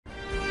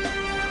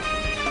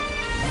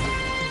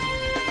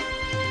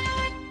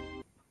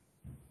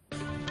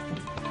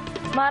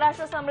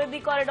Maharashtra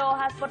Samriddhi Corridor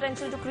has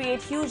potential to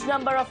create huge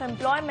number of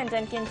employment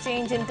and can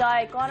change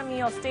entire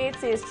economy of state,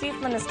 says Chief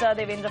Minister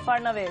Devendra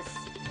Fadnavis.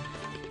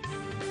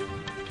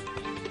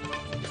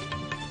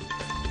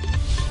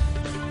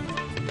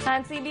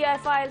 And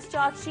CBI files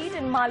charge sheet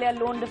in Malia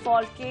loan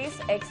default case.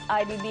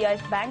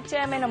 Ex-IDBI bank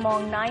chairman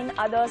among 9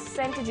 others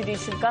sent to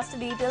judicial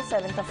custody till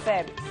 7th of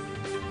Feb.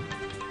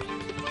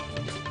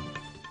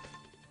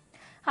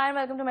 Hi and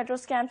welcome to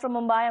Metroscan from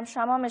Mumbai. I'm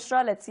Shama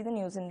Mishra. Let's see the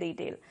news in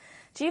detail.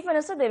 Chief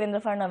Minister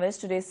Devendra Fadnavis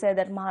today said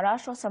that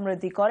Maharashtra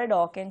Samriddhi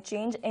Corridor can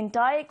change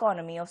entire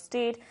economy of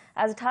state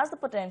as it has the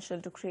potential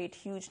to create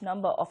huge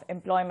number of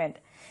employment.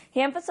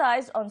 He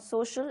emphasized on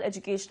social,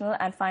 educational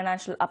and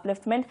financial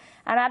upliftment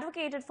and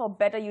advocated for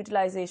better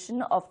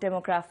utilization of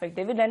demographic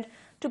dividend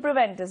to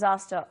prevent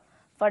disaster.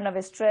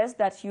 Fadnavis stressed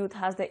that youth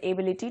has the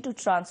ability to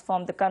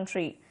transform the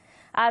country.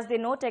 As they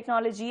know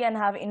technology and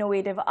have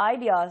innovative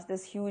ideas,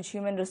 this huge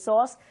human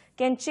resource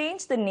can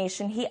change the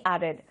nation, he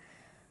added.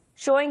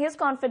 Showing his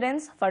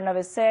confidence,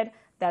 Fadnavis said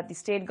that the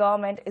state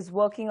government is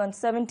working on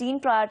 17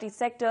 priority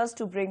sectors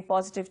to bring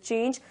positive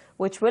change,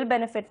 which will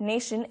benefit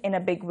nation in a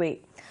big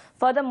way.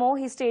 Furthermore,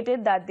 he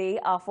stated that they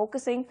are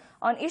focusing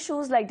on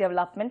issues like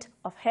development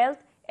of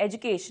health,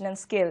 education and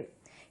skill.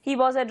 He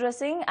was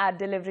addressing at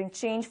Delivering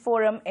Change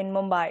Forum in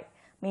Mumbai.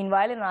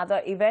 Meanwhile, in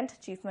another event,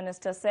 Chief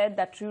Minister said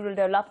that rural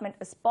development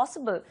is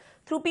possible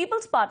through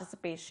people's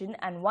participation,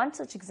 and one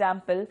such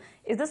example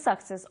is the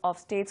success of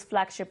state's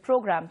flagship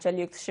program, Jal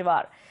Yukt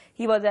Shivar.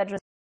 He was addressing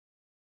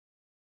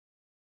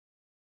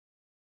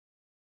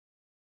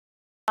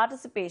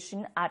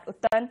participation at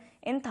Uttan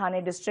in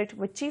Thane district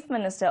with Chief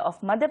Minister of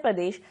Madhya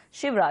Pradesh,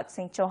 Shivraj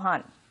Singh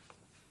Chauhan.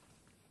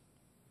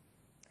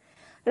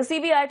 The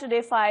CBI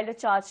today filed a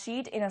charge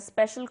sheet in a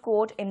special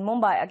court in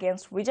Mumbai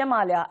against Vijay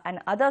Mallya and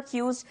other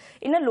accused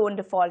in a loan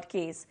default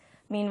case.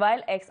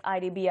 Meanwhile,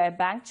 ex-IDBI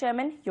bank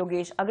chairman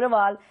Yogesh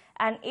Agrawal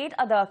and 8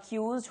 other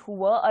accused who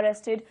were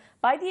arrested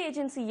by the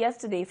agency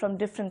yesterday from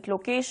different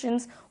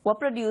locations were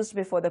produced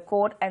before the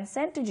court and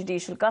sent to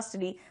judicial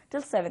custody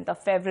till 7th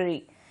of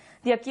February.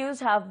 The accused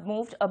have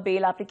moved a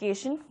bail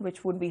application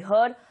which would be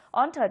heard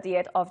on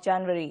 30th of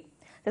January.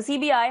 The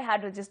CBI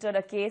had registered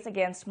a case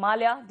against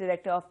Mallya,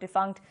 director of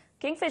defunct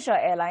Kingfisher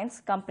Airlines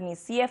company's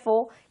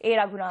CFO A.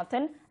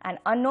 Raghunathan and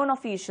unknown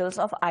officials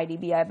of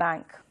IDBI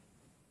Bank.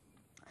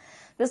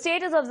 The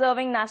state is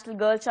observing National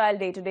Girl Child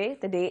Day today.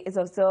 The day is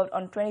observed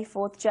on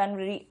 24th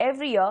January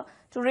every year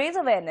to raise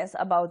awareness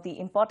about the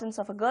importance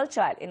of a girl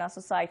child in our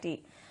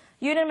society.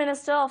 Union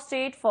Minister of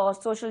State for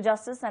Social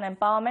Justice and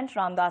Empowerment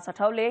Ramdas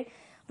Athavale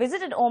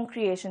visited Om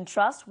Creation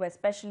Trust, where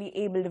specially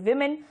abled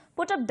women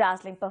put up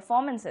dazzling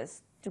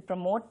performances to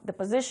promote the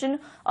position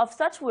of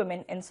such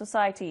women in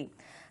society.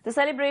 The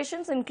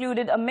celebrations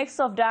included a mix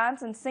of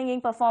dance and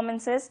singing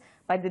performances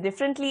by the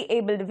differently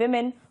abled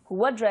women who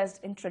were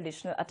dressed in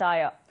traditional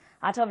attire.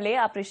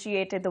 Athavale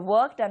appreciated the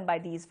work done by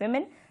these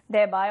women,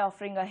 thereby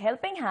offering a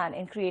helping hand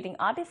in creating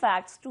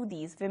artifacts to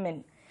these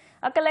women.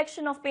 A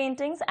collection of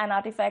paintings and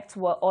artifacts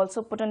were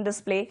also put on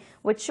display,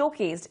 which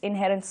showcased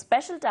inherent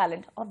special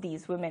talent of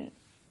these women.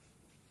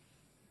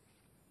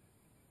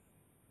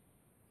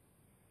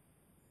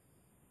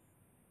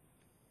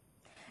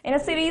 In a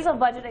series of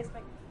budget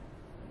expectations.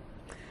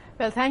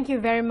 Well, thank you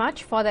very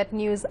much for that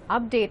news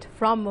update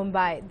from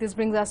Mumbai. This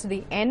brings us to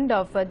the end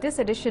of this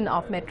edition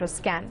of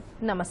Metroscan.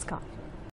 Namaskar.